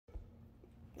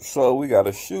So we got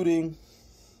a shooting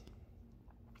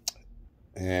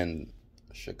in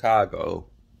Chicago.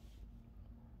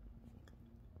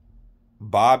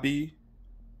 Bobby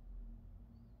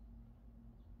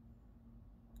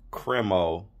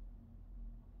Crimo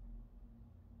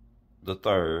the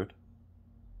third,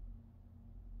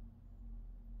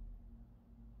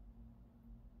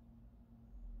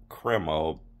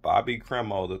 Bobby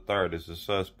Crimo the third is the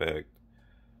suspect,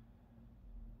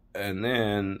 and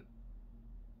then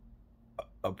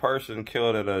a person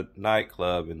killed at a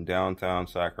nightclub in downtown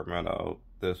Sacramento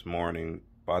this morning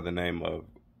by the name of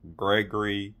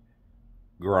GregGrimes,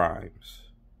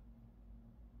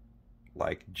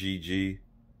 like GG.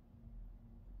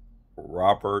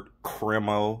 Robert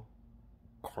Crimo,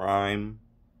 crime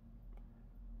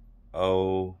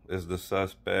O is the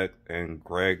suspect, and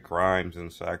Greg Grimes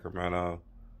in Sacramento.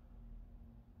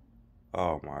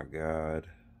 Oh my God,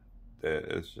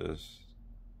 it's just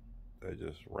they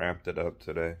just ramped it up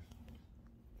today.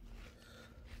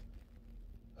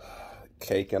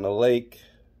 Cake in a lake.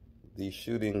 These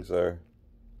shootings are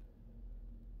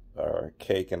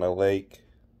cake in a lake.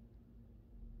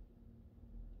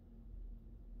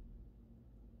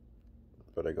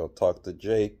 Better go talk to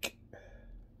Jake.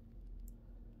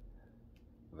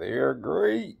 They're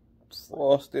great.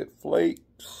 Frosted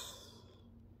Flakes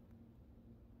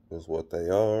is what they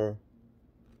are.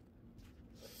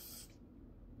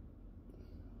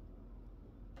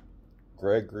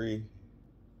 GregGrimes,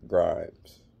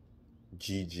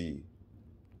 GG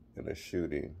in a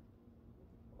shooting.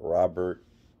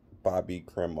 Bobby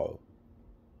Crimo.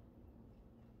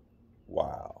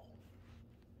 Wow.